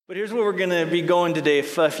But here's where we're going to be going today.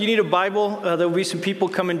 If you need a Bible, there will be some people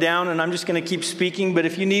coming down, and I'm just going to keep speaking. But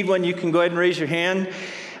if you need one, you can go ahead and raise your hand.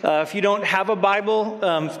 If you don't have a Bible,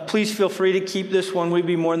 please feel free to keep this one. We'd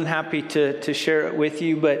be more than happy to share it with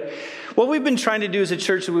you. But what we've been trying to do as a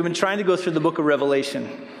church is we've been trying to go through the book of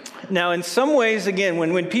Revelation. Now, in some ways, again,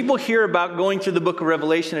 when people hear about going through the book of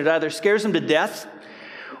Revelation, it either scares them to death,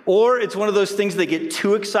 or it's one of those things they get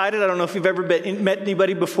too excited. I don't know if you've ever met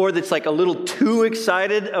anybody before that's like a little too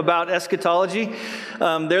excited about eschatology.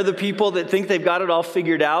 They're the people that think they've got it all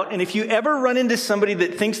figured out. And if you ever run into somebody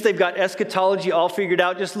that thinks they've got eschatology all figured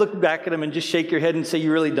out, just look back at them and just shake your head and say,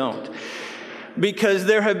 you really don't. Because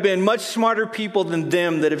there have been much smarter people than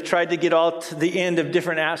them that have tried to get all to the end of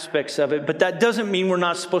different aspects of it. But that doesn't mean we're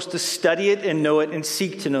not supposed to study it and know it and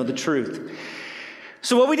seek to know the truth.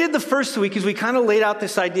 So what we did the first week is we kind of laid out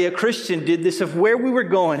this idea, Christian did this, of where we were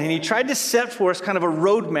going. And he tried to set for us kind of a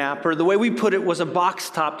roadmap, or the way we put it was a box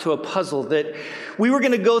top to a puzzle, that we were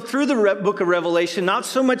going to go through the book of Revelation, not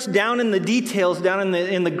so much down in the details, down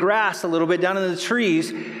in the grass a little bit, down in the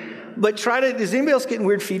trees, but is anybody else getting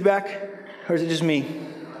weird feedback? Or is it just me?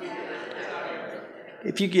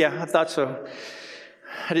 Yeah, I thought so.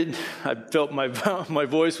 I felt my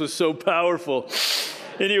voice was so powerful.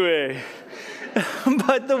 Anyway.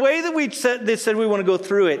 But the way that they said we want to go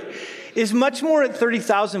through it is much more at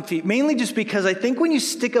 30,000 feet, mainly just because I think when you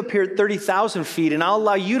stick up here at 30,000 feet, and I'll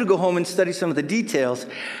allow you to go home and study some of the details,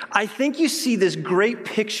 I think you see this great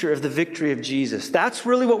picture of the victory of Jesus. That's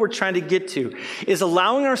really what we're trying to get to, is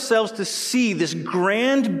allowing ourselves to see this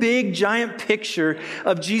grand, big, giant picture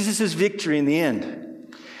of Jesus' victory in the end.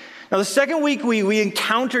 Now, the second week, we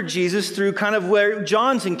encountered Jesus through kind of where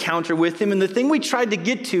John's encounter with him. And the thing we tried to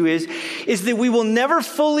get to is that we will never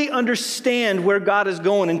fully understand where God is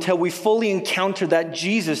going until we fully encounter that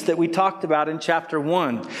Jesus that we talked about in chapter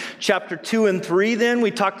 1. Chapter 2 and 3, then, we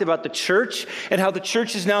talked about the church and how the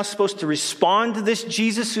church is now supposed to respond to this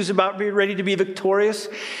Jesus who's about to be ready to be victorious.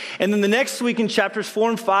 And then the next week in chapters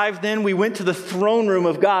 4 and 5, then, we went to the throne room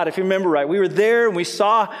of God, if you remember right. We were there and we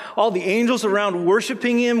saw all the angels around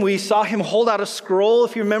worshiping him. We saw him hold out a scroll,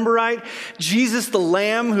 if you remember right. Jesus, the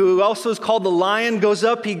Lamb, who also is called the Lion, goes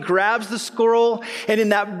up, he grabs the scroll, and in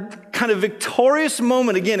that kind of victorious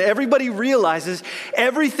moment, again, everybody realizes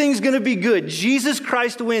everything's going to be good. Jesus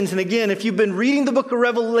Christ wins. And again, if you've been reading the book of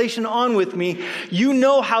Revelation on with me, you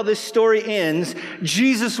know how this story ends.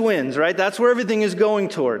 Jesus wins, right? That's where everything is going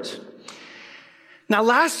towards. Now,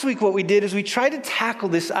 last week what we did is we tried to tackle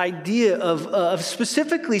this idea of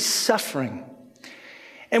specifically suffering.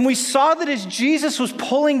 And we saw that as Jesus was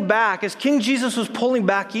pulling back, as King Jesus was pulling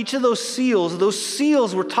back each of those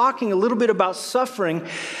seals were talking a little bit about suffering,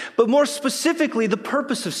 but more specifically, the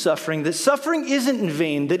purpose of suffering, that suffering isn't in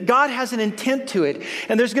vain, that God has an intent to it.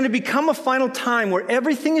 And there's going to become a final time where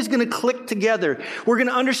everything is going to click together. We're going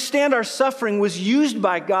to understand our suffering was used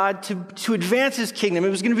by God to advance his kingdom. It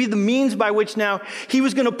was going to be the means by which now he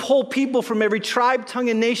was going to pull people from every tribe, tongue,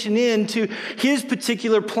 and nation into his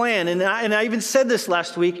particular plan. And I even said this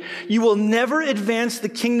last week, you will never advance the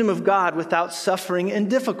kingdom of God without suffering and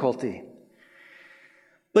difficulty.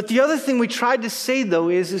 But the other thing we tried to say, though,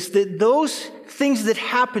 is that those things that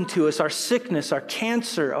happen to us, our sickness, our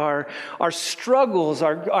cancer, our struggles,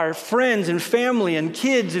 our friends and family and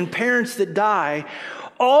kids and parents that die,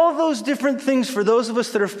 all those different things for those of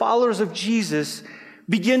us that are followers of Jesus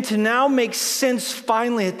begin to now make sense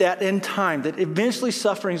finally at that end time, that eventually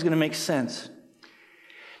suffering is going to make sense.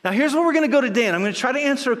 Now, here's where we're going to go today, and I'm going to try to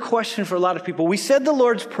answer a question for a lot of people. We said the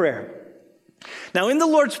Lord's Prayer. Now, in the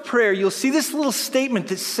Lord's Prayer, you'll see this little statement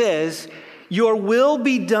that says, your will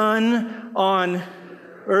be done on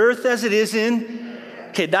earth as it is in...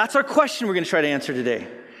 Okay, that's our question we're going to try to answer today.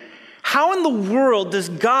 How in the world does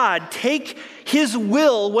God take his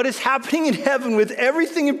will, what is happening in heaven with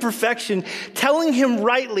everything in perfection, telling him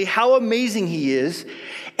rightly how amazing he is,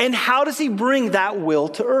 and how does he bring that will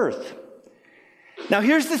to earth? Now,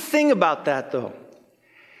 here's the thing about that, though,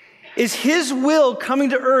 is his will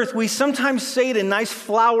coming to earth. We sometimes say it in nice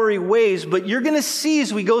flowery ways, but you're going to see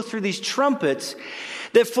as we go through these trumpets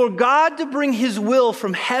that for God to bring his will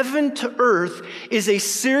from heaven to earth is a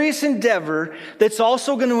serious endeavor that's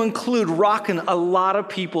also going to include rocking a lot of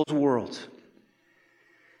people's worlds.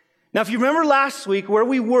 Now, if you remember last week where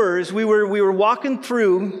we were, is we were walking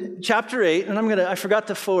through chapter 8, and I forgot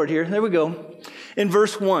to forward here. There we go. In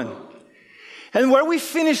verse 1. And where we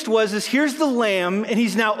finished is here's the Lamb, and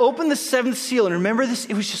he's now opened the seventh seal. And remember this?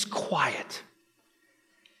 It was just quiet.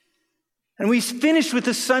 And we finished with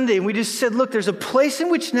the Sunday, and we just said, look, there's a place in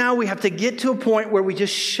which now we have to get to a point where we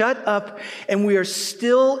just shut up, and we are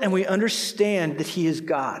still, and we understand that he is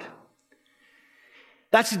God.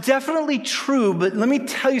 That's definitely true, but let me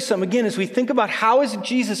tell you something. Again, as we think about how is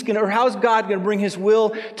God going to bring his will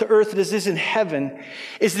to earth as it is in heaven,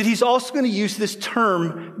 is that he's also going to use this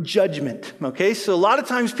term judgment, okay? So a lot of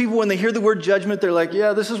times people, when they hear the word judgment, they're like,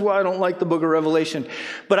 yeah, this is why I don't like the book of Revelation.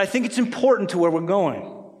 But I think it's important to where we're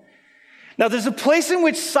going. Now, there's a place in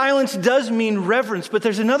which silence does mean reverence, but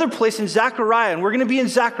there's another place in Zechariah, and we're going to be in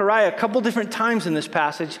Zechariah a couple different times in this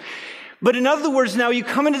passage. But in other words, now you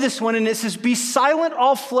come into this one and it says, be silent,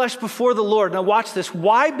 all flesh, before the Lord. Now watch this.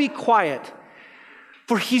 Why be quiet?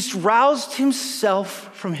 For he's roused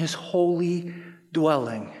himself from his holy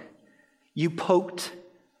dwelling. You poked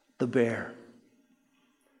the bear.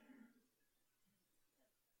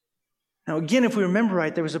 Now again, if we remember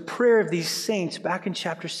right, there was a prayer of these saints back in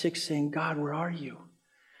chapter 6 saying, God, where are you?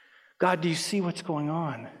 God, do you see what's going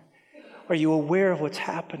on? Are you aware of what's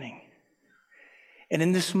happening? And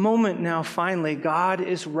in this moment now, finally, God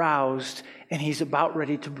is roused and he's about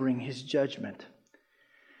ready to bring his judgment.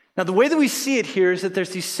 Now, the way that we see it here is that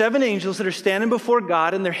there's these 7 angels that are standing before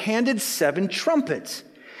God and they're handed 7 trumpets.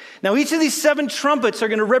 Now, each of these 7 trumpets are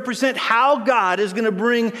going to represent how God is going to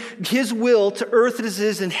bring his will to earth as it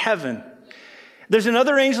is in heaven. There's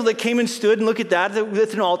another angel that came and stood, and look at that,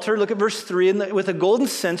 with an altar. Look at verse 3, and with a golden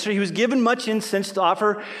censer. He was given much incense to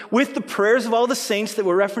offer with the prayers of all the saints that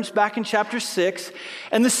were referenced back in chapter 6.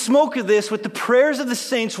 And the smoke of this, with the prayers of the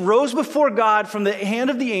saints, rose before God from the hand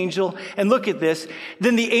of the angel. And look at this.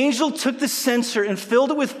 Then the angel took the censer and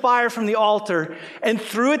filled it with fire from the altar and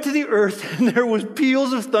threw it to the earth. And there was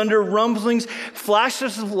peals of thunder, rumblings,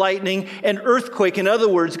 flashes of lightning, and earthquake. In other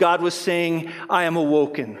words, God was saying, I am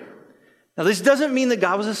awoken. Now, this doesn't mean that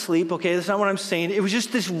God was asleep, okay? That's not what I'm saying. It was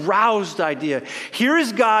just this roused idea. Here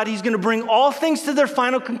is God. He's going to bring all things to their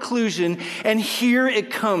final conclusion, and here it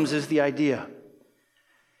comes as the idea.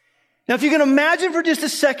 Now, if you can imagine for just a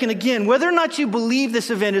second, again, whether or not you believe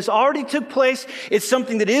this event has already took place, it's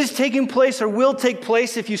something that is taking place or will take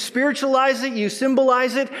place, if you spiritualize it, you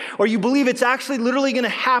symbolize it, or you believe it's actually literally going to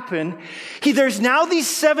happen, there's now these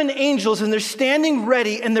 7 angels, and they're standing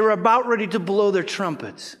ready, and they're about ready to blow their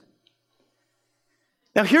trumpets.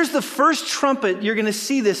 Now, here's the first trumpet. You're going to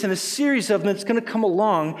see this in a series of them that's going to come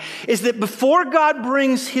along, is that before God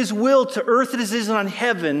brings his will to earth as it is on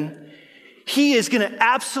heaven, he is going to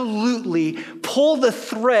absolutely pull the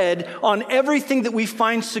thread on everything that we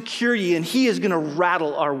find security in. He is going to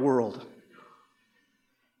rattle our world.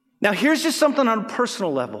 Now, here's just something on a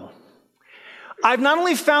personal level. I've not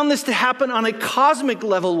only found this to happen on a cosmic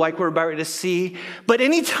level like we're about to see, but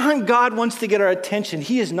anytime God wants to get our attention,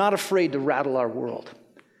 he is not afraid to rattle our world.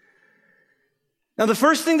 Now, the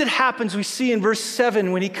first thing that happens we see in verse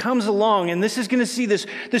 7 when he comes along, and this is going to see this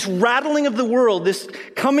rattling of the world, this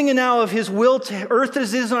coming in now of his will to earth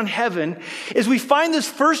as it is on heaven, is we find this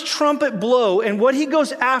first trumpet blow, and what he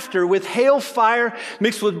goes after with hail fire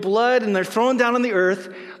mixed with blood, and they're thrown down on the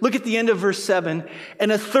earth. Look at the end of verse 7.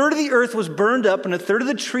 And 1/3 of the earth was burned up, and 1/3 of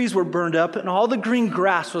the trees were burned up, and all the green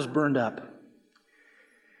grass was burned up.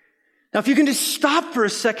 Now, if you can just stop for a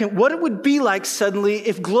second, what it would be like suddenly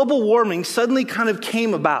if global warming suddenly kind of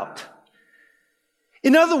came about.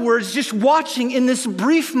 In other words, just watching in this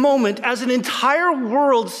brief moment as an entire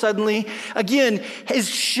world suddenly, again, is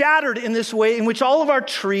shattered in this way in which all of our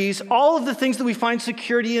trees, all of the things that we find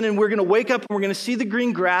security in, and we're going to wake up and we're going to see the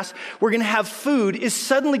green grass, we're going to have food, is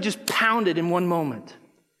suddenly just pounded in one moment.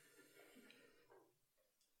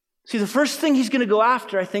 See, the first thing he's going to go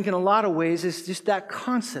after, I think, in a lot of ways, is just that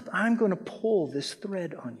concept. I'm going to pull this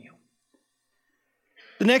thread on you.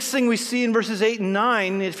 The next thing we see in verses 8 and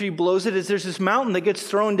 9, if he blows it, is there's this mountain that gets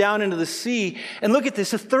thrown down into the sea. And look at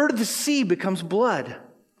this, 1/3 of the sea becomes blood.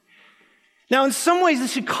 Now, in some ways,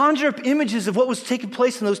 this should conjure up images of what was taking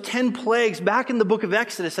place in those 10 plagues back in the book of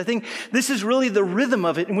Exodus. I think this is really the rhythm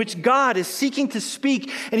of it, in which God is seeking to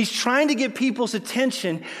speak, and he's trying to get people's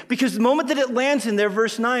attention, because the moment that it lands in there,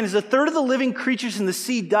 verse 9, is 1/3 of the living creatures in the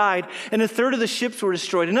sea died, and 1/3 of the ships were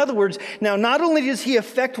destroyed. In other words, now not only does he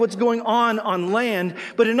affect what's going on land,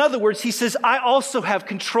 but in other words, he says, I also have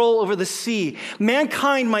control over the sea.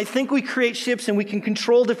 Mankind might think we create ships and we can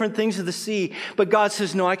control different things of the sea, but God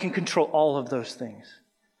says, no, I can control all of those things.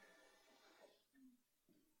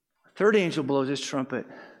 The 3rd angel blows his trumpet.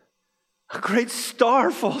 A great star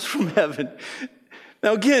falls from heaven.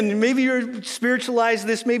 Now again, maybe you're spiritualized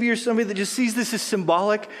this, maybe you're somebody that just sees this as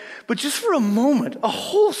symbolic, but just for a moment, a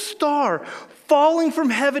whole star falling from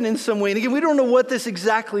heaven in some way. And again, we don't know what this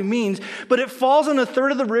exactly means, but it falls on a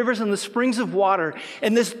third of the rivers and the springs of water.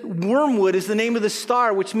 And this wormwood is the name of the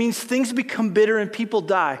star, which means things become bitter and people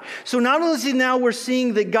die. So not only is it now we're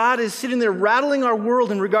seeing that God is sitting there rattling our world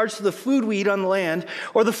in regards to the food we eat on the land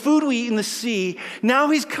or the food we eat in the sea, now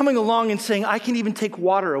he's coming along and saying, I can even take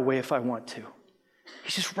water away if I want to.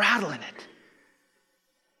 He's just rattling it.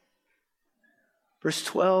 Verse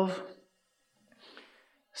 12,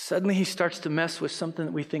 suddenly he starts to mess with something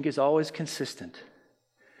that we think is always consistent.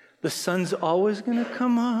 The sun's always going to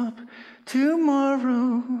come up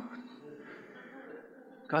tomorrow.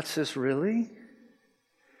 God says, really?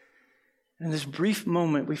 In this brief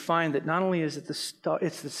moment, we find that not only is it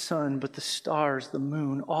it's the sun, but the stars, the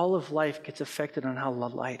moon, all of life gets affected on how the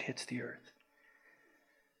light hits the earth.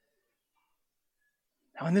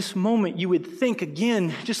 Now, in this moment, you would think,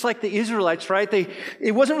 again, just like the Israelites, right?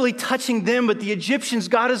 It wasn't really touching them, but the Egyptians,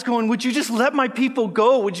 God is going, would you just let my people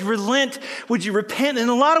go? Would you relent? Would you repent? And in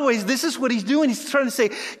a lot of ways, this is what he's doing. He's trying to say,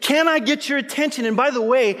 can I get your attention? And by the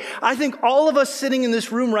way, I think all of us sitting in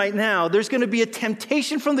this room right now, there's going to be a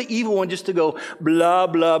temptation from the evil one just to go, blah,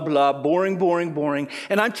 blah, blah, boring, boring, boring.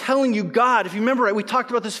 And I'm telling you, God, if you remember, right, we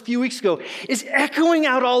talked about this a few weeks ago, is echoing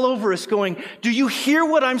out all over us going, do you hear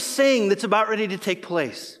what I'm saying that's about ready to take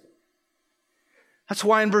place? That's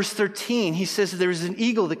why in verse 13, he says there's an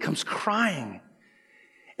eagle that comes crying.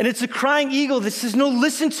 And it's a crying eagle that says, no,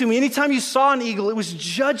 listen to me. Anytime you saw an eagle, it was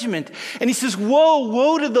judgment. And he says, woe,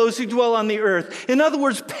 woe to those who dwell on the earth. In other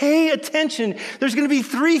words, pay attention. There's going to be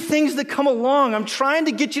three things that come along. I'm trying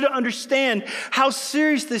to get you to understand how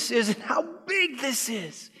serious this is and how big this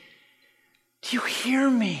is. Do you hear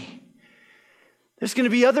me? There's going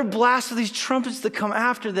to be other blasts of these trumpets that come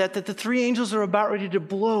after that the three angels are about ready to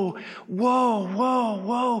blow. Whoa, whoa,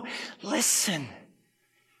 whoa. Listen.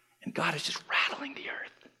 And God is just rattling the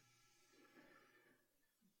earth.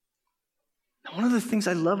 Now, one of the things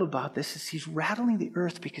I love about this is he's rattling the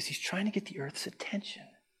earth because he's trying to get the earth's attention.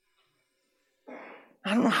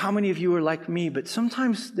 I don't know how many of you are like me, but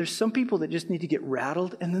sometimes there's some people that just need to get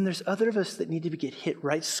rattled, and then there's other of us that need to get hit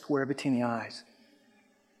right square between the eyes.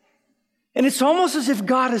 And it's almost as if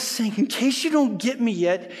God is saying, in case you don't get me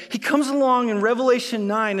yet, he comes along in Revelation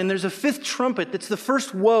 9, and there's a fifth trumpet that's the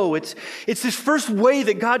first woe. It's this first way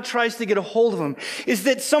that God tries to get a hold of him, is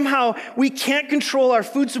that somehow we can't control our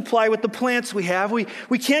food supply with the plants we have. We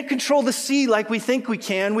can't control the sea like we think we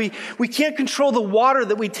can. We can't control the water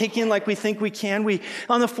that we take in like we think we can.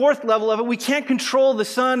 On the fourth level of it, we can't control the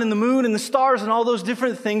sun and the moon and the stars and all those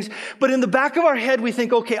different things. But in the back of our head, we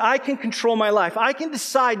think, okay, I can control my life. I can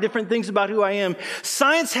decide different things about who I am.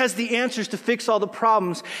 Science has the answers to fix all the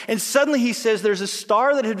problems. And suddenly he says there's a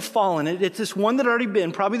star that had fallen. It's this one that had already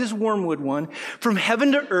been, probably this wormwood one. From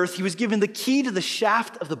heaven to earth, he was given the key to the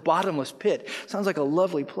shaft of the bottomless pit. Sounds like a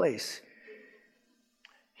lovely place.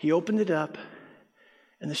 He opened it up,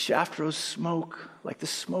 and the shaft rose smoke, like the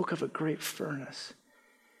smoke of a great furnace.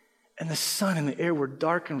 And the sun and the air were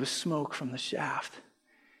darkened with smoke from the shaft.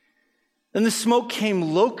 Then the smoke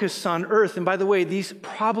came locusts on earth. And by the way, these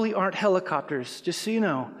probably aren't helicopters, just so you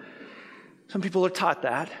know. Some people are taught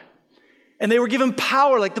that. And they were given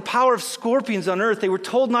power, like the power of scorpions on earth. They were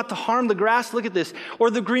told not to harm the grass, look at this, or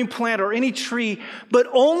the green plant, or any tree. But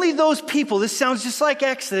only those people, this sounds just like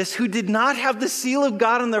Exodus, who did not have the seal of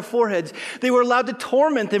God on their foreheads, they were allowed to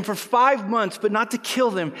torment them for 5 months, but not to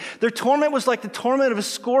kill them. Their torment was like the torment of a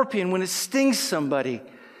scorpion when it stings somebody.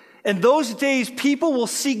 In those days, people will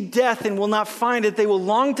seek death and will not find it. They will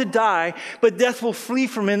long to die, but death will flee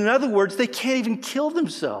from it. In other words, they can't even kill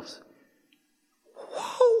themselves.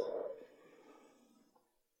 Whoa.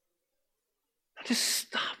 Now just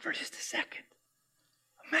stop for just a second.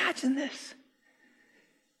 Imagine this.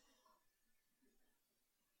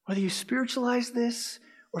 Whether you spiritualize this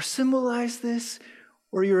or symbolize this,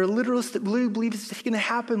 or you're a literalist that really believes it's going to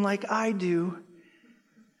happen like I do,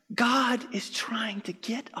 God is trying to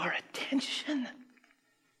get our attention.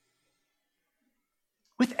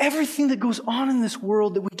 With everything that goes on in this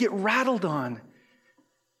world that we get rattled on.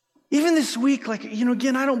 Even this week,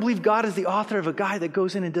 again, I don't believe God is the author of a guy that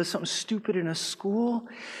goes in and does something stupid in a school.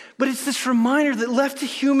 But it's this reminder that left to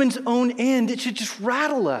human's own end, it should just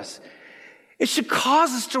rattle us. It should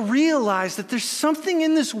cause us to realize that there's something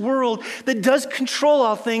in this world that does control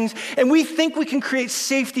all things, and we think we can create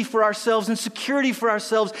safety for ourselves and security for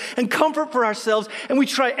ourselves and comfort for ourselves, and we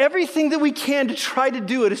try everything that we can to try to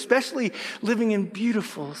do it, especially living in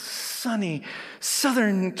beautiful, sunny,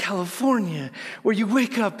 Southern California, where you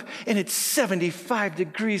wake up and it's 75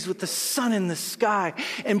 degrees with the sun in the sky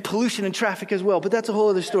and pollution and traffic as well. But that's a whole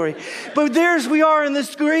other story. But there's we are in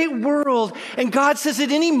this great world. And God says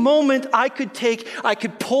at any moment I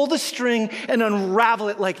could pull the string and unravel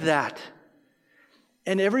it like that.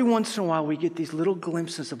 And every once in a while we get these little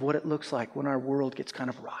glimpses of what it looks like when our world gets kind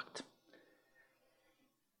of rocked.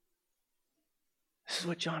 This is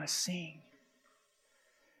what John is seeing.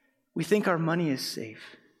 We think our money is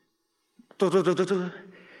safe. Our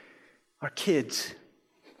kids.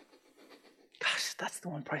 Gosh, that's the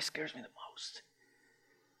one probably scares me the most.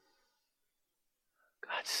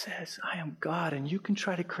 God says, I am God, and you can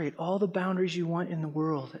try to create all the boundaries you want in the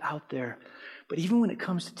world out there. But even when it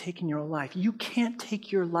comes to taking your life, you can't take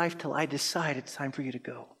your life till I decide it's time for you to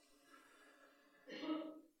go.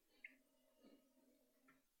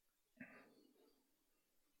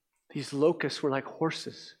 These locusts were like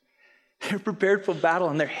horses. They were prepared for battle,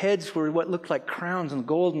 and their heads were what looked like crowns and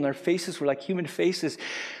gold, and their faces were like human faces.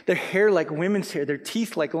 Their hair like women's hair, their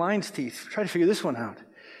teeth like lions' teeth. Try to figure this one out.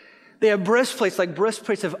 They had breastplates like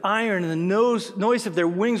breastplates of iron, and the noise of their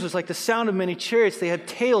wings was like the sound of many chariots. They had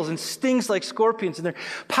tails and stings like scorpions, and their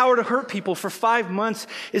power to hurt people for 5 months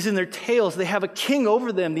is in their tails. They have a king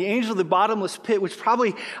over them, the angel of the bottomless pit, which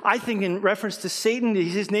probably, I think in reference to Satan,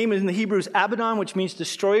 his name in the Hebrew is Abaddon, which means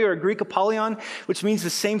destroyer, or Greek Apollyon, which means the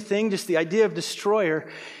same thing, just the idea of destroyer.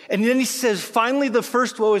 And then he says, finally the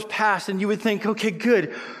first woe is past, and you would think, okay,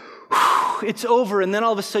 good, whew, it's over. And then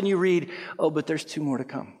all of a sudden you read, oh, but there's 2 more to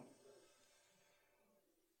come.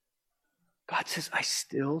 God says, I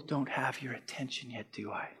still don't have your attention yet,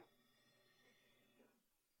 do I?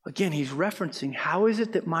 Again, he's referencing, how is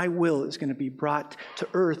it that my will is going to be brought to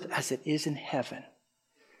earth as it is in heaven?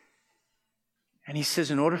 And he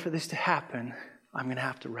says, in order for this to happen, I'm going to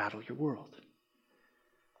have to rattle your world.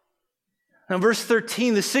 Now, verse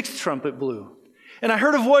 13, the 6th trumpet blew. And I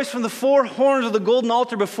heard a voice from the 4 horns of the golden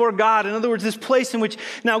altar before God. In other words, this place in which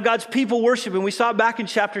now God's people worship. And we saw it back in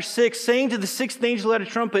chapter 6, saying to the 6th angel at a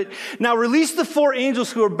trumpet, now release the 4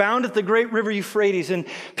 angels who are bound at the great river Euphrates. And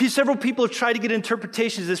several people have tried to get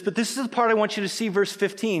interpretations of this, but this is the part I want you to see, verse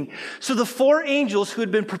 15. So the 4 angels who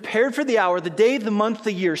had been prepared for the hour, the day, the month,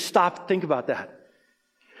 the year, stop, think about that.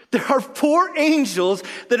 There are 4 angels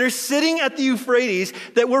that are sitting at the Euphrates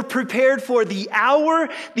that were prepared for the hour,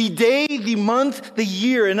 the day, the month, the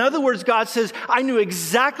year. In other words, God says, I knew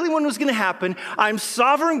exactly when it was going to happen. I'm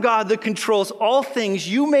sovereign God that controls all things.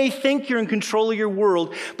 You may think you're in control of your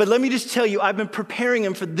world, but let me just tell you, I've been preparing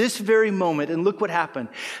them for this very moment. And look what happened.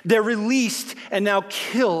 They're released and now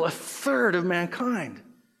kill 1/3 of mankind.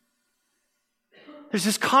 There's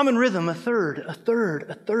this common rhythm, 1/3, 1/3,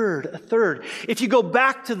 1/3, 1/3. If you go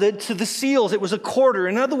back to the seals, it was 1/4.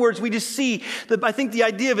 In other words, we just see that I think the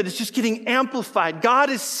idea of it is just getting amplified. God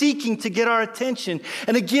is seeking to get our attention.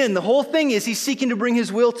 And again, the whole thing is he's seeking to bring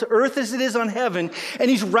his will to earth as it is on heaven. And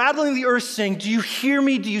he's rattling the earth saying, do you hear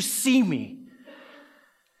me? Do you see me?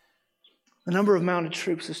 The number of mounted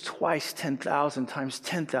troops is twice 10,000 times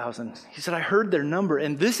 10,000. He said, I heard their number,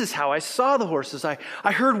 and this is how I saw the horses. I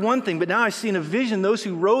heard one thing, but now I see in a vision those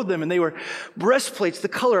who rode them, and they were breastplates, the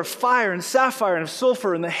color of fire and sapphire and of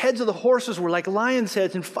sulfur, and the heads of the horses were like lions'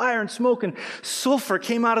 heads, and fire and smoke and sulfur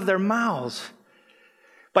came out of their mouths.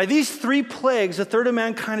 By these 3 plagues, 1/3 of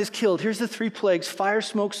mankind is killed. Here's the 3 plagues: fire,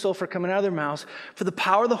 smoke, sulfur coming out of their mouths. For the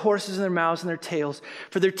power of the horses in their mouths and their tails.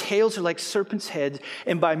 For their tails are like serpents' heads,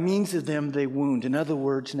 and by means of them they wound. In other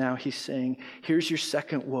words, now he's saying, here's your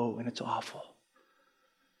second woe, and it's awful.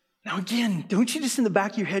 Now again, don't you just in the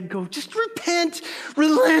back of your head go, just repent,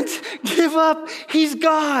 relent, give up. He's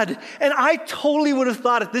God. And I totally would have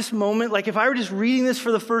thought at this moment, like if I were just reading this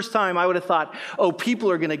for the first time, I would have thought, oh, people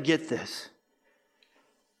are going to get this.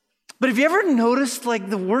 But have you ever noticed, like,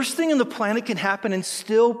 the worst thing on the planet can happen and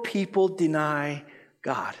still people deny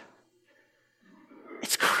God?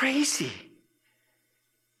 It's crazy.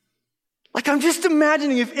 Like, I'm just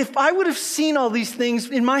imagining if I would have seen all these things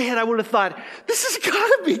in my head, I would have thought, this has got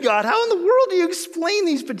to be God. How in the world do you explain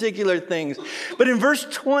these particular things? But in verse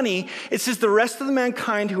 20, it says, the rest of the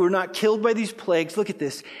mankind who were not killed by these plagues, look at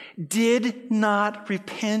this, did not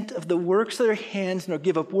repent of the works of their hands, nor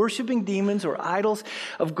give up worshiping demons or idols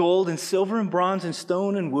of gold and silver and bronze and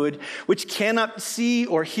stone and wood, which cannot see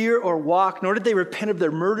or hear or walk, nor did they repent of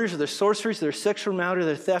their murders or their sorceries, their sexual immorality, or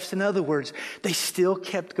their thefts. In other words, they still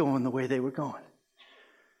kept going the way they were going.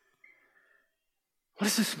 What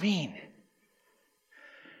does this mean?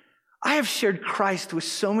 I have shared Christ with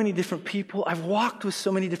so many different people. I've walked with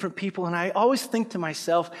so many different people, and I always think to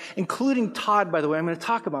myself, including Todd, by the way, I'm going to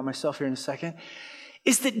talk about myself here in a second,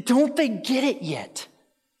 is that don't they get it yet?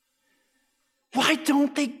 Why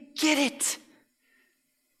don't they get it?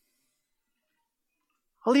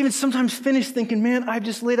 I'll even sometimes finish thinking, man, I've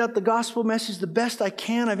just laid out the gospel message the best I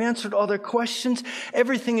can. I've answered all their questions.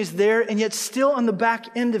 Everything is there. And yet still on the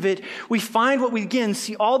back end of it, we find what we again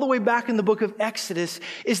see all the way back in the book of Exodus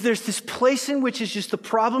is there's this place in which is just the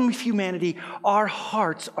problem of humanity. Our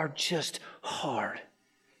hearts are just hard.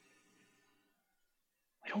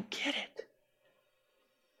 We don't get it.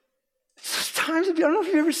 Sometimes, I don't know if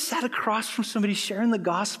you've ever sat across from somebody sharing the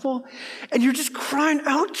gospel and you're just crying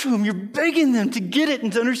out to them. You're begging them to get it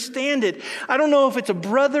and to understand it. I don't know if it's a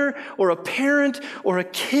brother or a parent or a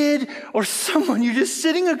kid or someone. You're just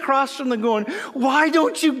sitting across from them going, why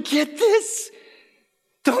don't you get this?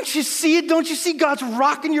 Don't you see it? Don't you see God's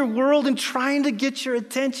rocking your world and trying to get your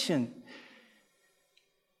attention?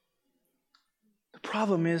 The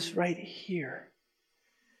problem is right here.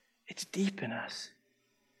 It's deep in us.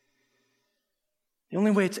 The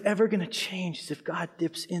only way it's ever going to change is if God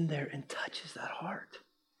dips in there and touches that heart.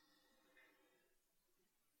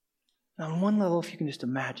 Now, on one level, if you can just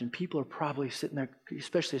imagine, people are probably sitting there,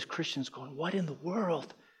 especially as Christians, going, what in the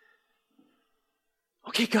world?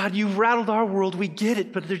 Okay, God, you rattled our world. We get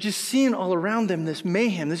it. But they're just seeing all around them this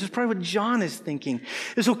mayhem. This is probably what John is thinking.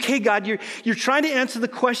 It's okay, God, you're trying to answer the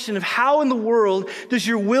question of how in the world does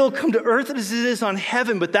your will come to earth as it is on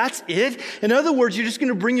heaven, but that's it? In other words, you're just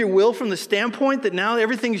going to bring your will from the standpoint that now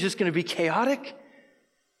everything is just going to be chaotic?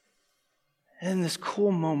 And in this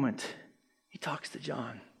cool moment, he talks to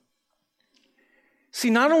John. See,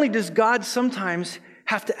 not only does God sometimes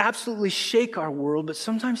have to absolutely shake our world, but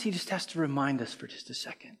sometimes he just has to remind us for just a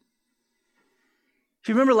second. If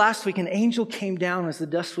you remember last week, an angel came down as the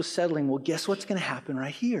dust was settling. Well, guess what's going to happen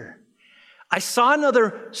right here? I saw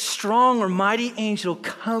another strong or mighty angel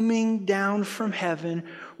coming down from heaven,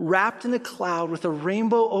 wrapped in a cloud with a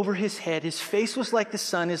rainbow over his head. His face was like the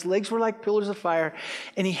sun. His legs were like pillars of fire.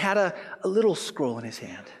 And he had a little scroll in his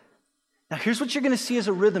hand. Now, here's what you're going to see as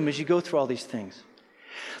a rhythm as you go through all these things.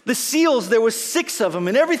 The seals, there was 6 of them,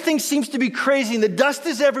 and everything seems to be crazy, and the dust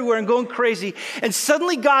is everywhere and going crazy. And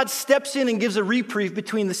suddenly God steps in and gives a reprieve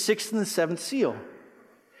between the 6th and the 7th seal.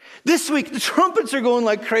 This week, the trumpets are going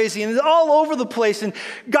like crazy, and it's all over the place, and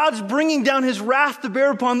God's bringing down his wrath to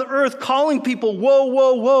bear upon the earth, calling people, whoa,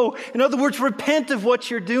 whoa, whoa. In other words, repent of what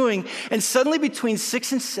you're doing. And suddenly between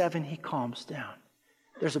 6 and 7, he calms down.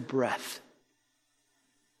 There's a breath.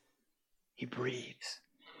 He breathes.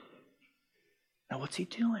 Now, what's he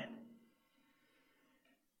doing?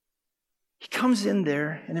 He comes in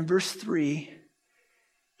there, and in verse 3,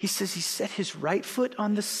 he says he set his right foot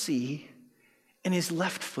on the sea and his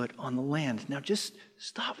left foot on the land. Now, just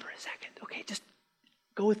stop for a second. Okay, just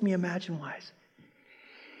go with me imagine-wise.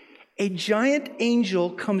 A giant angel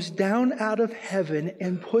comes down out of heaven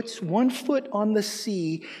and puts one foot on the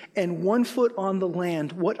sea and one foot on the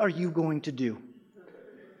land. What are you going to do?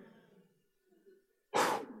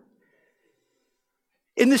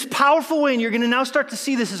 In this powerful way, and you're going to now start to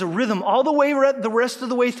see this as a rhythm all the way, the rest of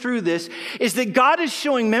the way through this, is that God is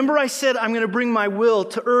showing, remember I said I'm going to bring my will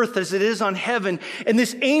to earth as it is on heaven, and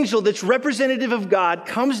this angel that's representative of God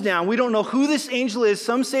comes down. We don't know who this angel is.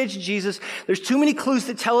 Some say it's Jesus. There's too many clues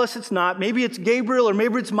that tell us it's not. Maybe it's Gabriel or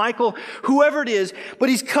maybe it's Michael, whoever it is, but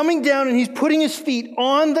he's coming down and he's putting his feet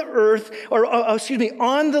on the earth,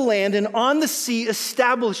 on the land and on the sea,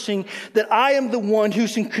 establishing that I am the one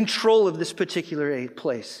who's in control of this particular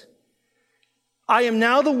place. I am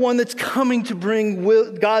now the one that's coming to bring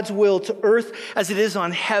God's will to earth as it is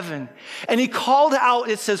on heaven. And he called out,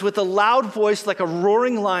 it says, with a loud voice like a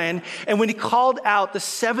roaring lion. And when he called out, the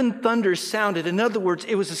 7 thunders sounded. In other words,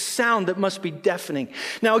 it was a sound that must be deafening.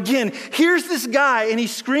 Now again, here's this guy and he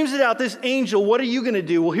screams it out, this angel, what are you going to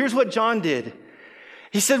do? Well, here's what John did.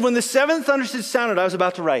 He said, when the 7 thunders had sounded, I was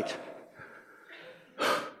about to write.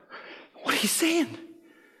 What are you saying?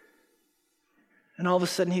 And all of a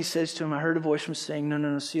sudden he says to him, I heard a voice from saying,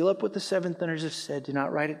 no, seal up what the 7 thunders have said. Do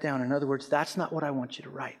not write it down. In other words, that's not what I want you to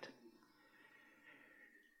write.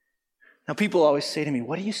 Now people always say to me,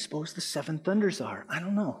 what do you suppose the 7 thunders are? I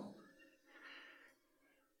don't know.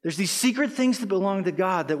 There's these secret things that belong to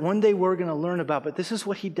God that one day we're going to learn about, but this is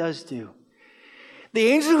what he does do. The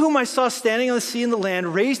angel whom I saw standing on the sea and the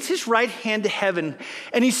land raised his right hand to heaven,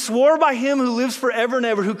 and he swore by him who lives forever and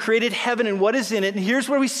ever, who created heaven and what is in it. And here's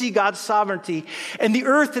where we see God's sovereignty. And the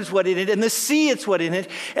earth is what in it, and the sea is what in it,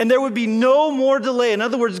 and there would be no more delay. In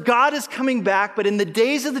other words, God is coming back, but in the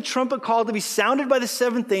days of the trumpet call to be sounded by the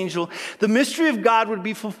 7th angel, the mystery of God would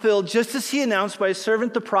be fulfilled, just as he announced by his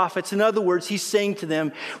servant the prophets. In other words, he's saying to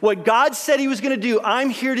them, what God said he was going to do,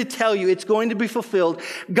 I'm here to tell you it's going to be fulfilled.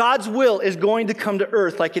 God's will is going to come to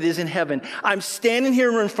earth like it is in heaven. I'm standing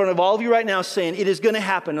here in front of all of you right now saying it is going to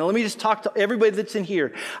happen. Now let me just talk to everybody that's in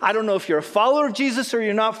here. I don't know if you're a follower of Jesus or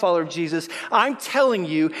you're not a follower of Jesus. I'm telling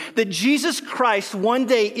you that Jesus Christ one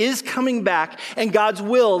day is coming back, and God's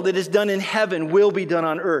will that is done in heaven will be done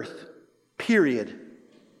on earth. Period.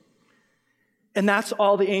 And that's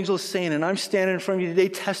all the angel is saying. And I'm standing in front of you today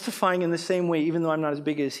testifying in the same way, even though I'm not as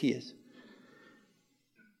big as he is.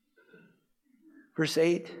 Verse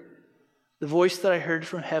 8, the voice that I heard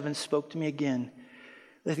from heaven spoke to me again.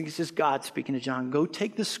 I think it's just God speaking to John. Go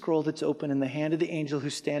take the scroll that's open in the hand of the angel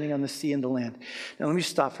who's standing on the sea and the land. Now let me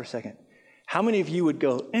stop for a second. How many of you would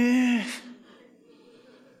go, I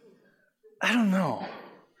don't know.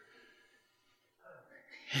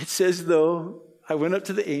 It says, though, I went up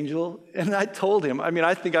to the angel and I told him,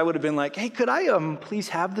 I think I would have been like, hey, could I please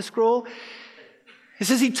have the scroll? It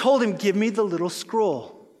says he told him, give me the little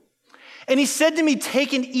scroll. And he said to me,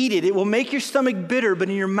 take and eat it. It will make your stomach bitter, but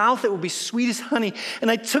in your mouth it will be sweet as honey.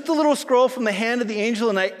 And I took the little scroll from the hand of the angel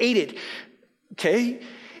and I ate it. Okay?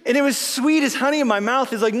 And it was sweet as honey in my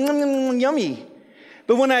mouth. It's like, yummy.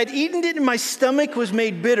 But when I had eaten it, my stomach was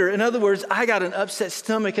made bitter. In other words, I got an upset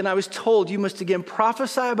stomach, and I was told, you must again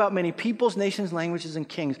prophesy about many peoples, nations, languages, and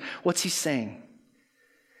kings. What's he saying?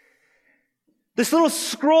 This little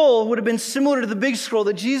scroll would have been similar to the big scroll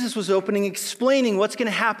that Jesus was opening, explaining what's going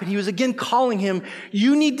to happen. He was again calling him,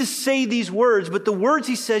 you need to say these words, but the words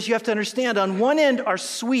he says, you have to understand, on one end are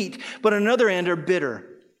sweet, but on another end are bitter.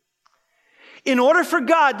 In order for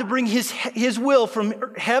God to bring his will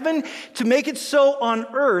from heaven to make it so on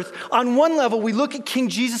earth, on one level, we look at King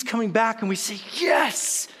Jesus coming back and we say,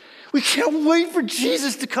 yes, we can't wait for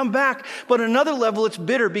Jesus to come back. But on another level, it's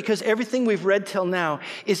bitter because everything we've read till now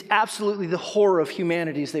is absolutely the horror of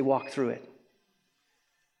humanity as they walk through it.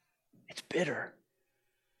 It's bitter.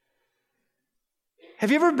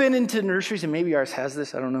 Have you ever been into nurseries? And maybe ours has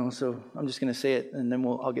this, I don't know, so I'm just going to say it and then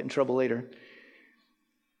I'll get in trouble later.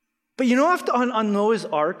 But you know, on Noah's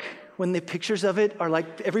Ark, when the pictures of it are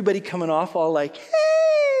like everybody coming off all like,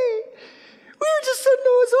 hey, we were just at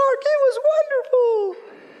Noah's Ark. It was wonderful.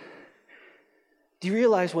 Do you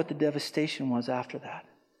realize what the devastation was after that?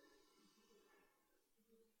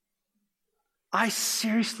 I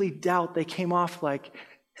seriously doubt they came off like,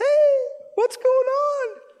 hey, what's going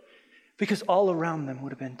on? Because all around them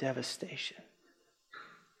would have been devastation.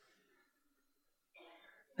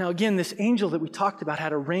 Now, again, this angel that we talked about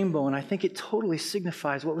had a rainbow, and I think it totally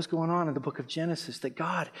signifies what was going on in the book of Genesis, that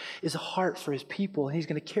God is a heart for his people, and he's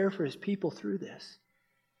going to care for his people through this.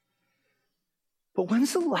 But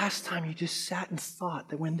when's the last time you just sat and thought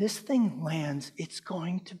that when this thing lands, it's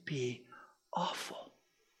going to be awful?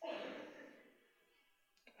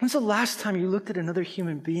 When's the last time you looked at another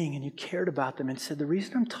human being and you cared about them and said, the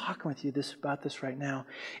reason I'm talking with you about this right now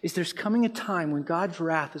is there's coming a time when God's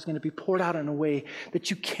wrath is going to be poured out in a way that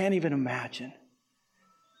you can't even imagine.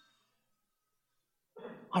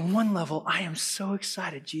 On one level, I am so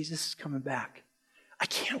excited Jesus is coming back. I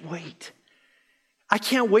can't wait. I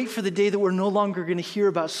can't wait for the day that we're no longer going to hear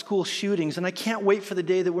about school shootings. And I can't wait for the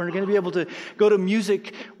day that we're going to be able to go to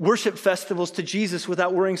music worship festivals to Jesus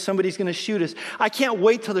without worrying somebody's going to shoot us. I can't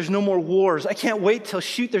wait till there's no more wars. I can't wait till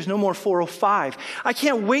there's no more 405. I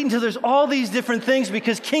can't wait until there's all these different things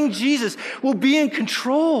because King Jesus will be in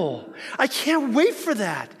control. I can't wait for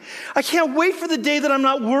that. I can't wait for the day that I'm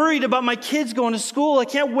not worried about my kids going to school. I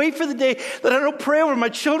can't wait for the day that I don't pray over my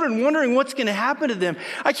children wondering what's going to happen to them.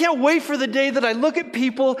 I can't wait for the day that I look at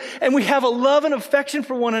people and we have a love and affection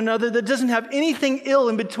for one another that doesn't have anything ill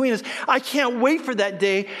in between us. I can't wait for that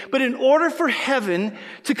day. But in order for heaven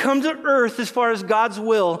to come to earth as far as God's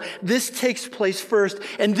will, this takes place first.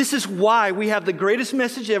 And this is why we have the greatest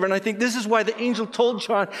message ever. And I think this is why the angel told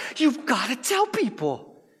John, you've got to tell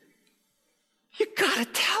people. You've got to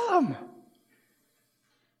tell them.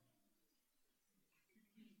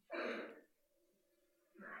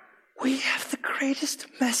 We have the greatest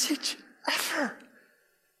message ever.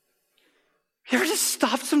 You ever just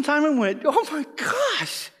stopped sometime and went, oh my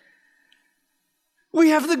gosh.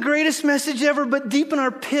 We have the greatest message ever, but deep in our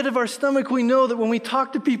pit of our stomach, we know that when we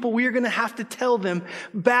talk to people, we are going to have to tell them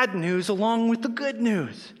bad news along with the good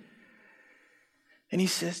news. And he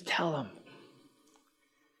says, tell them.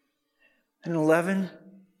 And 11,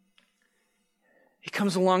 he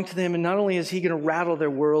comes along to them, and not only is he going to rattle their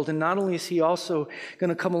world, and not only is he also going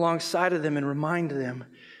to come alongside of them and remind them,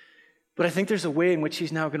 but I think there's a way in which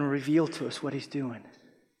he's now going to reveal to us what he's doing.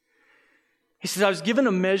 He says, I was given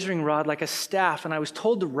a measuring rod like a staff, and I was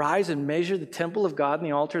told to rise and measure the temple of God and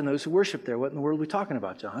the altar and those who worship there. What in the world are we talking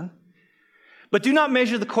about, John? But do not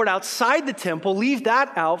measure the court outside the temple. Leave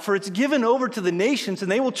that out, for it's given over to the nations, and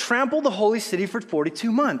they will trample the holy city for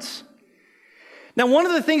 42 months. Now, one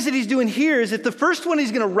of the things that he's doing here is if the first one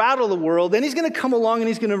he's going to rattle the world, then he's going to come along and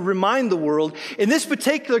he's going to remind the world. In this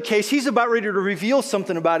particular case, he's about ready to reveal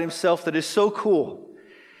something about himself that is so cool.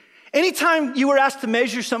 Anytime you were asked to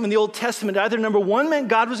measure something in the Old Testament, either number one meant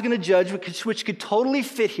God was going to judge, which could totally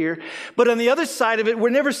fit here. But on the other side of it,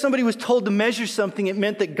 whenever somebody was told to measure something, it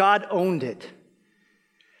meant that God owned it.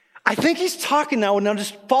 I think he's talking now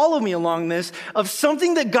just follow me along this, of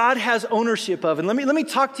something that God has ownership of. And let me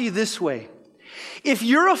talk to you this way. If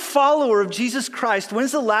you're a follower of Jesus Christ,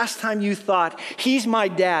 when's the last time you thought, he's my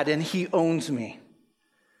dad and he owns me?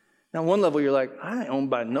 Now, on one level, you're like, I ain't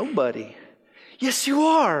owned by nobody. Yes, you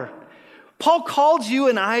are. Paul called you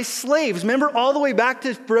and I slaves. Remember all the way back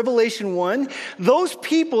to Revelation 1? Those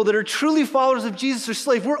people that are truly followers of Jesus are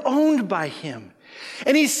slaves. We're owned by him.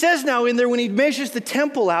 And he says now in there, when he measures the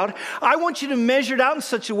temple out, I want you to measure it out in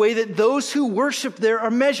such a way that those who worship there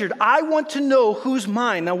are measured. I want to know who's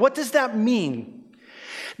mine. Now, what does that mean?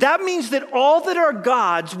 That means that all that are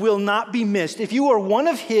God's will not be missed. If you are one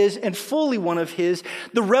of his and fully one of his,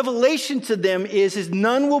 the revelation to them is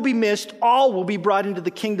none will be missed. All will be brought into the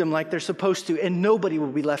kingdom like they're supposed to, and nobody will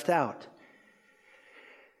be left out.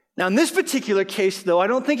 Now, in this particular case, though, I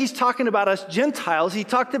don't think he's talking about us Gentiles. He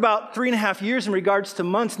talked about 3.5 years in regards to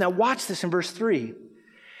months. Now, watch this in verse 3.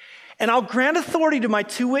 And I'll grant authority to my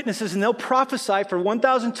 2 witnesses, and they'll prophesy for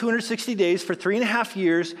 1,260 days for 3.5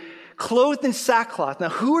 years, clothed in sackcloth. Now,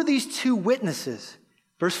 who are these 2 witnesses?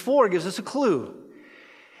 Verse 4 gives us a clue.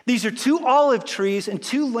 These are 2 olive trees and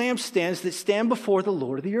 2 lampstands that stand before the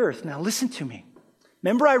Lord of the earth. Now, listen to me.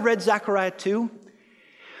 Remember I read Zechariah 2?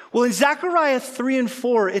 Well, in Zechariah 3 and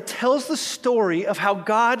 4, it tells the story of how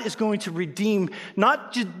God is going to redeem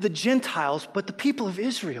not the Gentiles, but the people of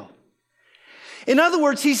Israel. In other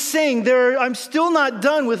words, he's saying, I'm still not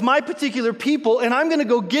done with my particular people, and I'm going to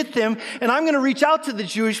go get them, and I'm going to reach out to the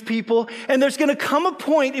Jewish people, and there's going to come a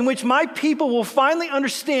point in which my people will finally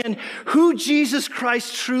understand who Jesus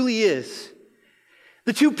Christ truly is.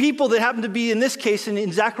 The 2 people that happen to be in this case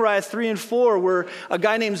in Zechariah 3 and 4 were a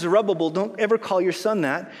guy named Zerubbabel, don't ever call your son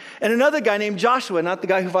that, and another guy named Joshua, not the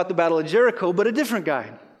guy who fought the Battle of Jericho, but a different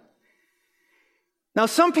guy. Now,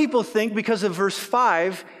 some people think because of verse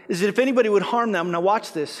 5 is that if anybody would harm them, now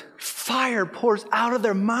watch this, fire pours out of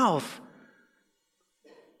their mouth.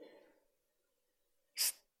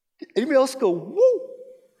 Anybody else go, woo?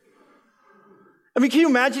 I mean, can you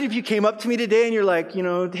imagine if you came up to me today and you're like,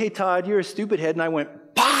 hey, Todd, you're a stupid head, and I went,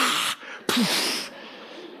 bah, poof.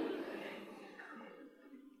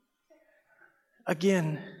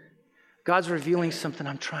 Again, God's revealing something.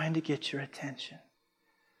 I'm trying to get your attention.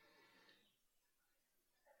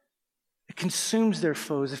 It consumes their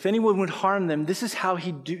foes. If anyone would harm them, this is how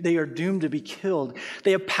they are doomed to be killed.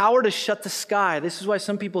 They have power to shut the sky. This is why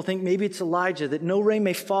some people think maybe it's Elijah, that no rain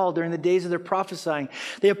may fall during the days of their prophesying.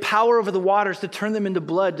 They have power over the waters to turn them into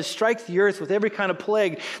blood, to strike the earth with every kind of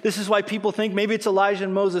plague. This is why people think maybe it's Elijah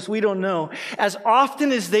and Moses. We don't know. As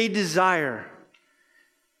often as they desire.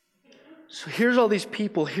 So here's all these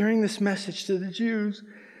people hearing this message to the Jews.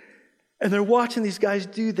 And they're watching these guys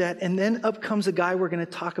do that. And then up comes a guy we're going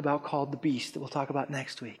to talk about called the beast that we'll talk about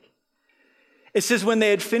next week. It says when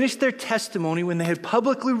they had finished their testimony, when they had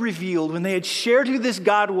publicly revealed, when they had shared who this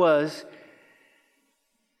God was,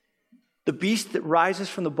 the beast that rises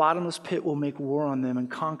from the bottomless pit will make war on them and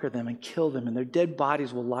conquer them and kill them. And their dead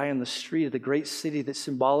bodies will lie on the street of the great city that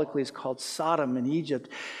symbolically is called Sodom in Egypt,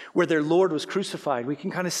 where their Lord was crucified. We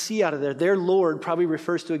can kind of see out of there. Their Lord probably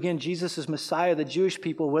refers to, again, Jesus as Messiah. The Jewish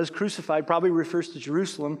people was crucified, probably refers to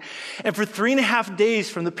Jerusalem. And for 3.5 days,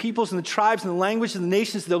 from the peoples and the tribes and the languages and the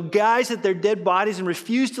nations, they'll gaze at their dead bodies and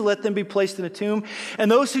refuse to let them be placed in a tomb.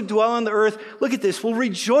 And those who dwell on the earth, look at this, will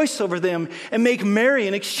rejoice over them and make merry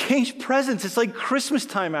and exchange presents. It's like Christmas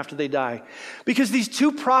time after they die. Because these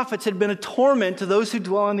 2 prophets had been a torment to those who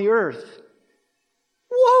dwell on the earth.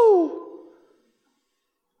 Whoa!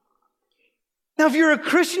 Now, if you're a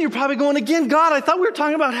Christian, you're probably going, again, God, I thought we were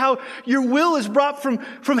talking about how your will is brought from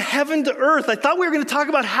heaven to earth. I thought we were going to talk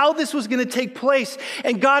about how this was going to take place.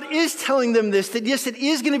 And God is telling them this, that yes, it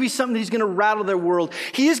is going to be something that he's going to rattle their world.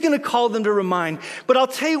 He is going to call them to remind. But I'll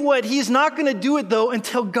tell you what, he is not going to do it, though,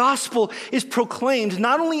 until gospel is proclaimed,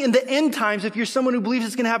 not only in the end times, if you're someone who believes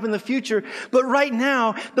it's going to happen in the future, but right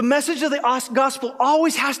now, the message of the gospel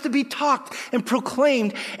always has to be talked and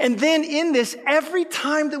proclaimed. And then in this, every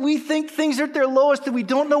time that we think things are at their below us that we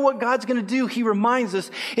don't know what God's going to do, he reminds us,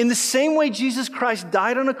 in the same way Jesus Christ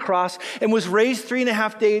died on a cross and was raised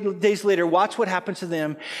 3.5 days later, watch what happens to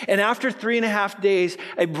them. And after 3.5 days,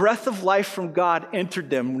 a breath of life from God entered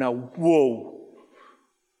them. Now, whoa.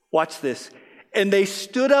 Watch this. And they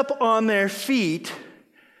stood up on their feet,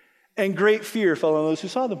 and great fear fell on those who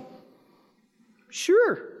saw them.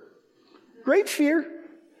 Sure. Great fear.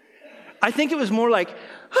 I think it was more like,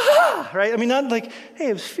 right? I mean, not like, hey,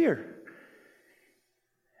 it was fear.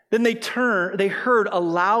 Then they heard a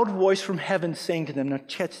loud voice from heaven saying to them, now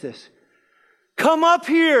catch this, come up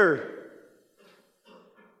here.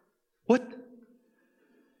 What?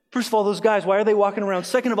 First of all, those guys, why are they walking around?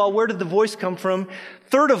 Second of all, where did the voice come from?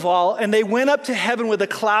 Third of all, and they went up to heaven with a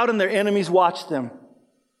cloud and their enemies watched them.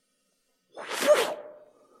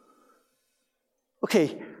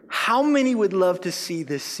 Okay, how many would love to see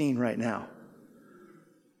this scene right now?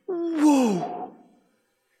 Whoa!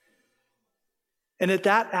 And at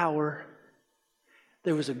that hour,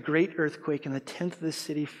 there was a great earthquake and a tenth of the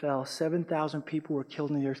city fell. 7,000 people were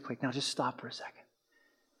killed in the earthquake. Now just stop for a second.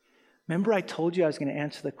 Remember I told you I was going to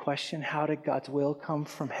answer the question, how did God's will come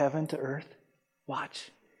from heaven to earth?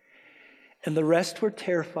 Watch. And the rest were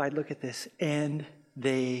terrified. Look at this. And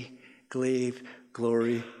they gave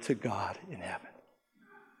glory to God in heaven.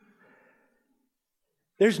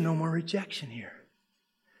 There's no more rejection here.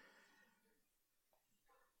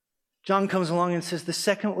 John comes along and says, the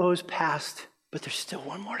second woe is past, but there's still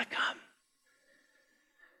one more to come.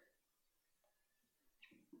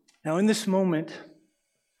 Now in this moment,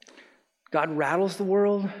 God rattles the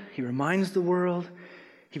world, he reminds the world,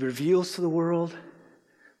 he reveals to the world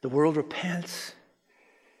repents.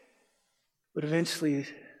 But eventually,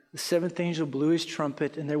 the seventh angel blew his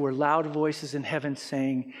trumpet, and there were loud voices in heaven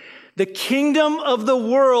saying, the kingdom of the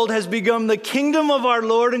world has become the kingdom of our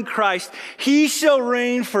Lord and Christ. He shall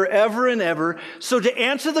reign forever and ever. So to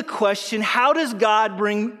answer the question, how does God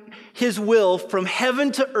bring his will from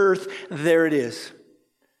heaven to earth? There it is.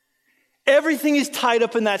 Everything is tied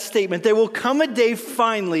up in that statement. There will come a day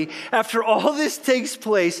finally after all this takes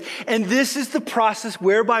place, and this is the process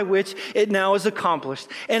whereby which it now is accomplished.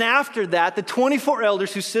 And after that, the 24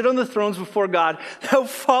 elders who sit on the thrones before God, they'll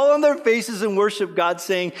fall on their faces and worship God,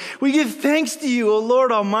 saying, we give thanks to you, O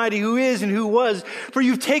Lord Almighty, who is and who was, for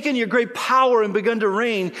you've taken your great power and begun to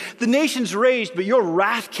reign. The nations raged, but your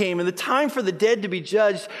wrath came, and the time for the dead to be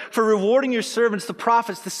judged, for rewarding your servants, the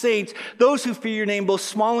prophets, the saints, those who fear your name, both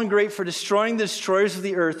small and great, for destroying the destroyers of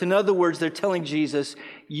the earth. In other words, they're telling Jesus,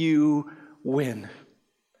 you win.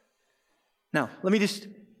 Now, let me just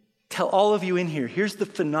tell all of you in here, here's the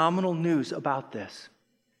phenomenal news about this.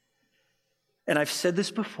 And I've said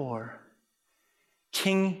this before,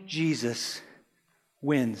 King Jesus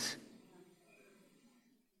wins.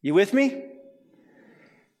 You with me?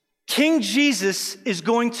 King Jesus is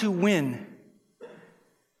going to win.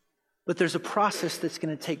 But there's a process that's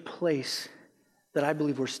going to take place that I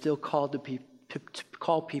believe we're still called to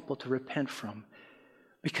call people to repent from,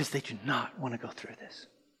 because they do not want to go through this.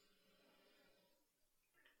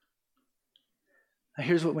 Now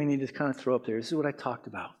here's what we need to kind of throw up there. This is what I talked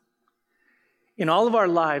about. In all of our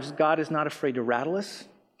lives, God is not afraid to rattle us.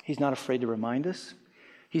 He's not afraid to remind us.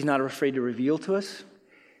 He's not afraid to reveal to us.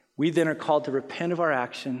 We then are called to repent of our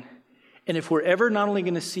action. And if we're ever not only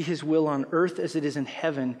going to see his will on earth as it is in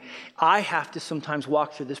heaven, I have to sometimes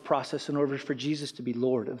walk through this process in order for Jesus to be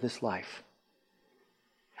Lord of this life.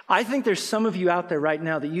 I think there's some of you out there right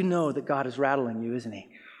now that you know that God is rattling you, isn't he?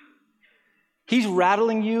 He's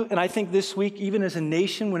rattling you, and I think this week, even as a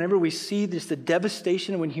nation, whenever we see this, the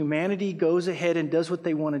devastation when humanity goes ahead and does what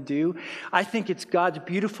they want to do, I think it's God's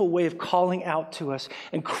beautiful way of calling out to us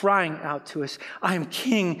and crying out to us, I am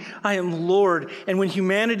King, I am Lord, and when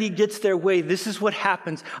humanity gets their way, this is what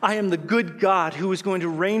happens. I am the good God who is going to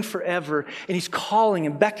reign forever, and he's calling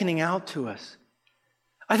and beckoning out to us.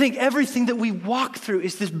 I think everything that we walk through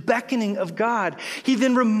is this beckoning of God. He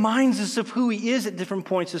then reminds us of who he is at different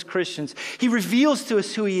points as Christians. He reveals to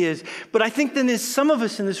us who he is. But I think then there's some of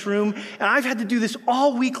us in this room, and I've had to do this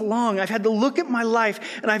all week long. I've had to look at my life,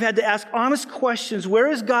 and I've had to ask honest questions. Where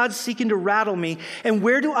is God seeking to rattle me? And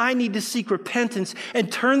where do I need to seek repentance and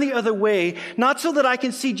turn the other way? Not so that I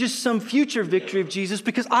can see just some future victory of Jesus,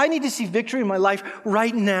 because I need to see victory in my life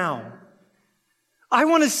right now. I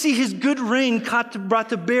want to see his good reign brought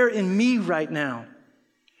to bear in me right now.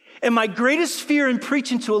 And my greatest fear in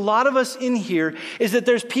preaching to a lot of us in here is that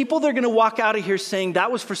there's people that are going to walk out of here saying,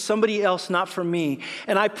 that was for somebody else, not for me.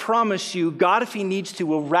 And I promise you, God, if he needs to,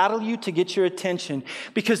 will rattle you to get your attention,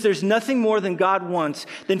 because there's nothing more than God wants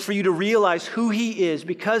than for you to realize who he is.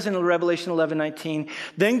 Because in Revelation 11:19,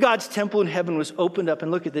 then God's temple in heaven was opened up.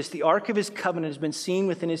 And look at this, the ark of his covenant has been seen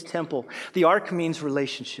within his temple. The ark means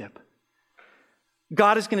relationship.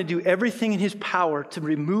 God is going to do everything in his power to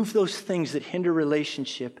remove those things that hinder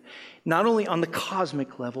relationship, not only on the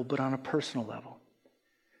cosmic level, but on a personal level.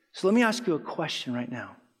 So let me ask you a question right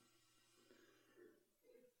now.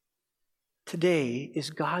 Today,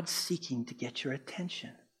 is God seeking to get your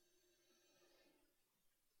attention?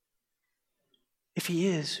 If he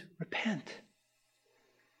is, repent.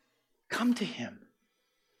 Come to him.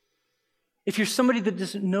 If you're somebody that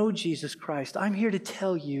doesn't know Jesus Christ, I'm here to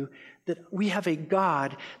tell you that we have a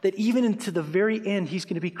God that even into the very end, he's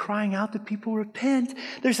going to be crying out that people repent.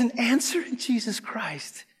 There's an answer in Jesus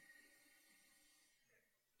Christ.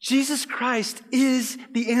 Jesus Christ is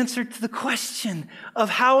the answer to the question of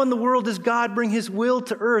how in the world does God bring his will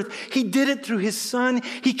to earth. He did it through his Son.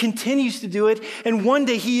 He continues to do it. And one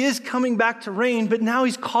day he is coming back to reign, but now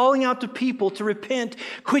he's calling out to people to repent.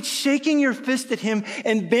 Quit shaking your fist at him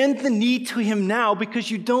and bend the knee to him now, because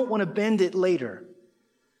you don't want to bend it later.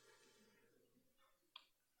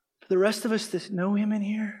 For the rest of us that know him in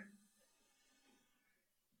here,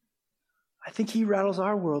 I think he rattles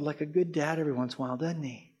our world like a good dad every once in a while, doesn't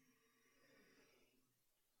he?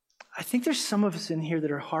 I think there's some of us in here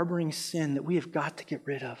that are harboring sin that we have got to get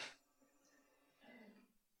rid of.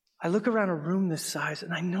 I look around a room this size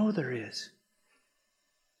and I know there is.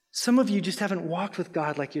 Some of you just haven't walked with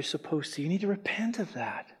God like you're supposed to. You need to repent of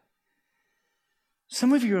that.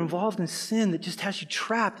 Some of you are involved in sin that just has you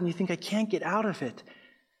trapped and you think, I can't get out of it.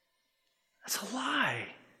 That's a lie.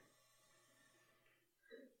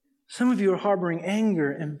 Some of you are harboring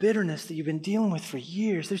anger and bitterness that you've been dealing with for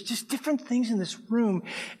years. There's just different things in this room.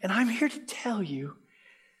 And I'm here to tell you,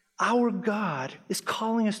 our God is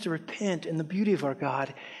calling us to repent. And the beauty of our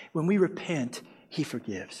God, when we repent, he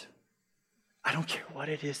forgives. I don't care what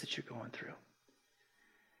it is that you're going through.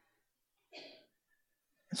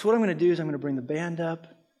 And so what I'm going to do is I'm going to bring the band up.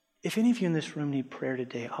 If any of you in this room need prayer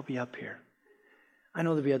today, I'll be up here. I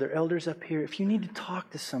know there'll be other elders up here. If you need to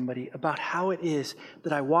talk to somebody about how it is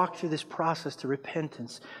that I walk through this process to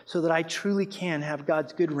repentance so that I truly can have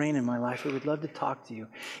God's good reign in my life, I would love to talk to you.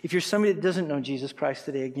 If you're somebody that doesn't know Jesus Christ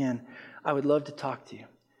today, again, I would love to talk to you.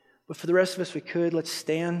 But for the rest of us, let's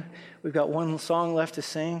stand. We've got one song left to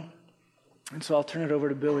sing. And so I'll turn it over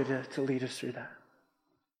to Billy to lead us through that.